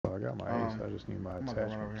Oh, I got my ace. I just need my I'm about to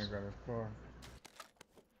run over here and attachments. grab his car.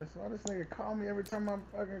 That's why this nigga call me every time I'm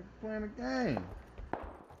fucking playing a game.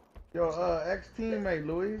 Yo, ex-teammate,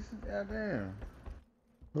 Luis. Goddamn.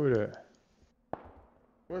 Who that?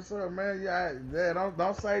 What's up, man? Yeah,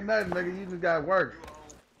 don't say nothing, nigga. You just got work.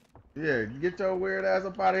 Yeah, get your weird ass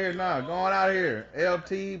up out of here now. Going out of here.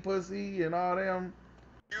 LT, pussy, and all them.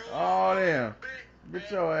 All them. Get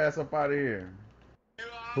your ass up out of here.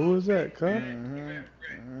 Who is that, cuz?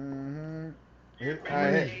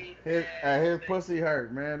 His pussy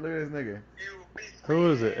hurt, man. Look at this nigga.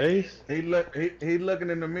 Who is it? Ace? He looking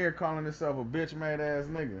in the mirror calling himself a bitch made ass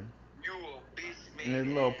nigga. And his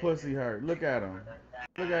little pussy hurt. Look at him.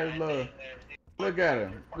 Look at his little. Look at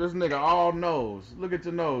him. This nigga all nose. Look at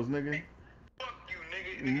your nose, nigga.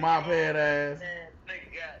 Mop head ass.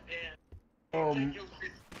 Oh,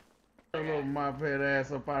 little mop head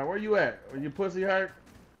ass up out. Where you at? Your pussy hurt?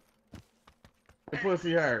 Your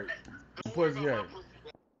pussy hurt. Your pussy hurt.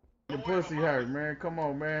 Your pussy hurt, man. Come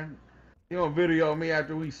on, man. You don't video me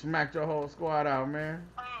after we smacked your whole squad out, man.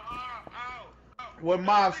 What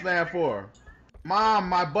MOB stand for? Mom,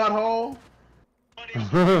 my butthole?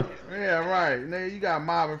 Yeah, right. Nigga, you got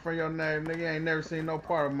MOB in front of your name. Nigga, you ain't never seen no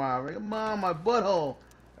part of MOB. Nigga, Mom, my butthole.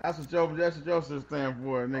 That's what your shit stand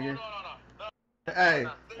for, nigga.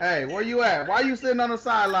 Hey, where you at? Why you sitting on the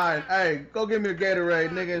sideline? Hey, go give me a Gatorade,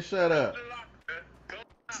 nigga, and shut up.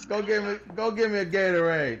 Go give me a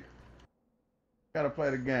Gatorade. Gotta play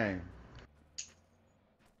the game.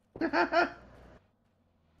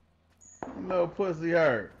 Little pussy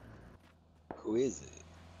hurt. Who is it?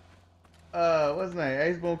 What's his name?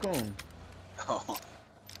 Aceboon Coon. Oh.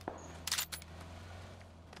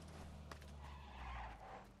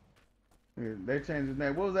 Yeah, they changed his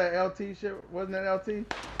name. What was that LT shit? Wasn't that LT?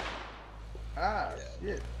 Ah,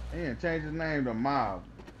 yeah. Shit. He didn't change his name to Mob.